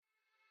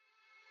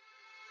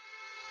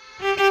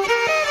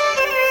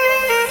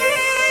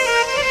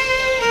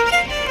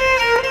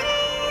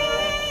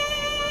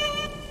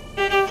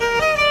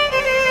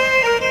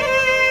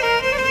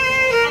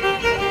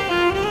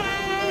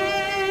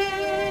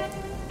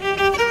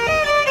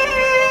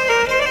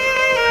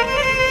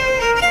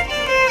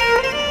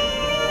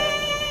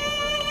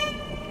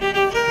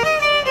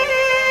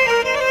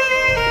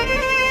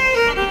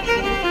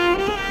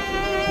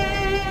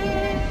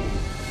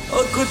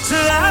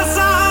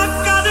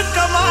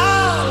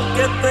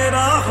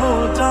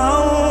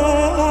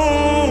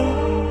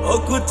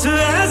कुछ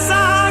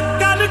ऐसा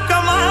कर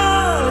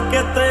कमाल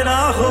के तेरा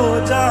हो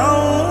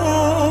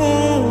जाऊं।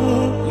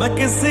 मैं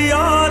किसी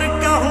और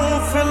का हूँ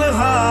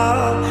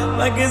फिलहाल,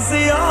 मैं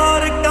किसी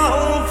और का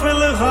हूँ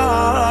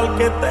फिलहाल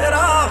के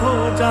तेरा हो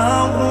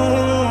जाऊं।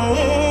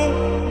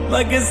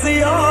 मैं किसी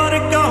और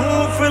का हूँ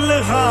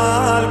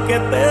फिलहाल के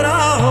तेरा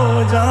हो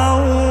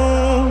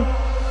जाऊं।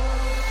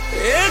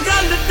 ये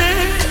गलती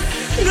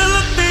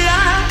गलती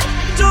है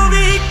जो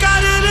भी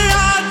कर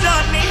रहा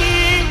जानी,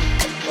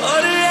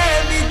 और ये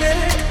भी दे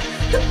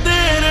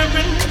तेरे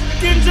बिन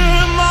किंज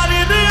मर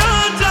रहा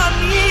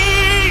जानी।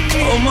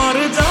 ओ मर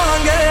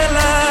जाएंगे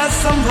ले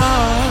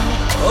संभाल,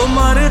 ओ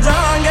मर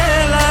जाएंगे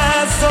ले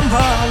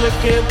संभाल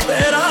के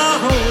तेरा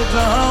हो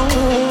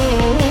जाऊं।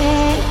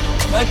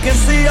 मैं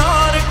किसी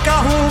और का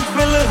हूँ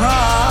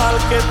फिलहाल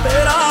के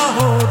तेरा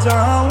हो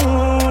जाऊं।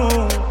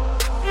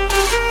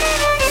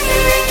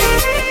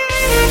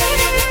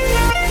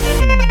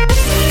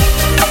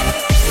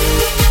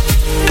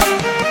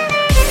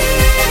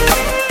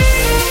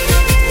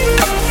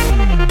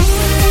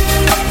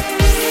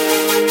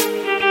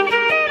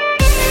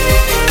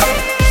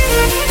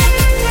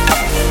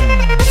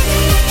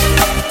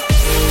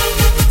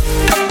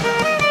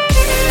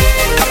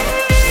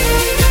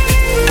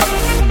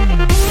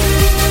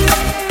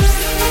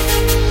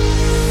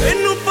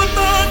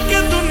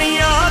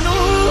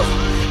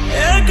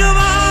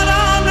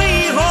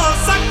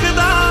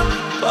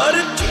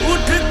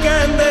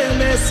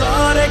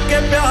 सारे के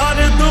प्यार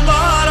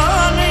दोबारा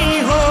नहीं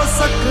हो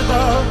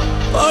सकता,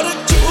 और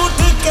झूठ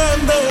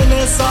कहते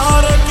ने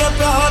सारे के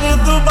प्यार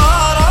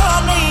दोबारा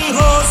नहीं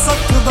हो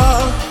सकता।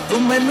 तू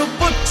मैनू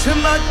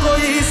पूछना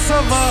कोई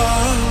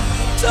सवाल,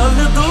 चल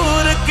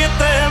दूर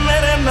किते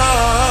मेरे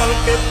नाल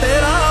के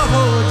तेरा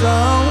हो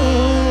जाऊं।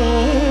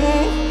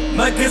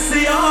 मैं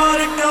किसी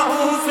और का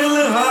हूँ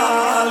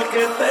फिलहाल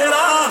के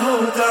तेरा हो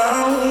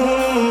जाऊं।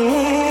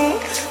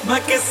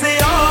 मैं किसी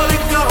और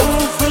का हूँ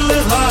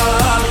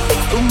फिलहाल,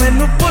 तू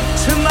मैनू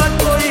पूछना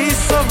कोई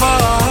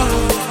सवाल,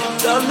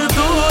 चल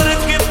दूर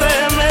किते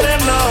मेरे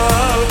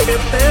नाल के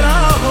तेरा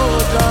हो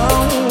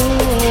जाऊं।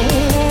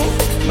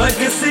 मैं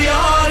किसी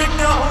और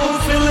का हूँ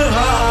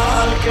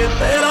फिलहाल के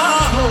तेरा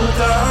हो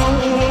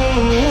जाऊं।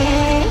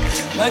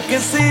 मैं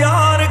किसी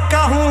और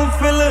का हूँ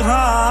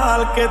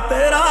फिलहाल के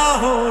तेरा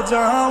हो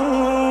जाऊं।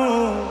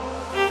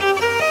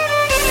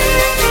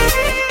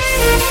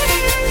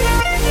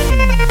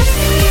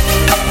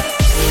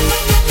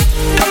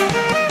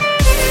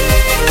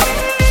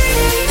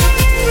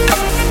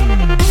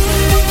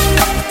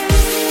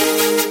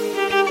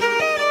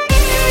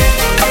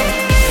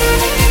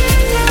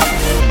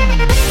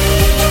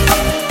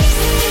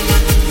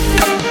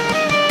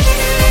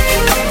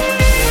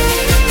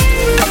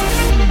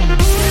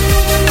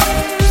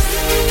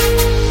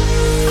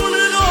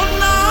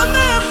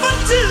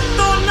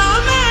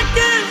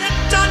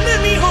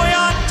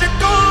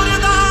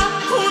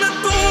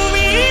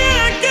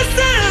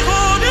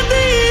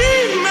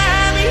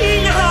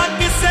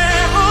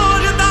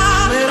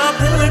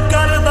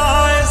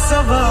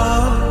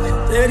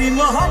 तेरी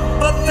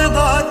मोहब्बत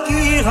दा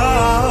की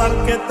हार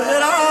के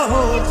तेरा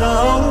हो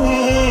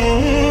जाऊं।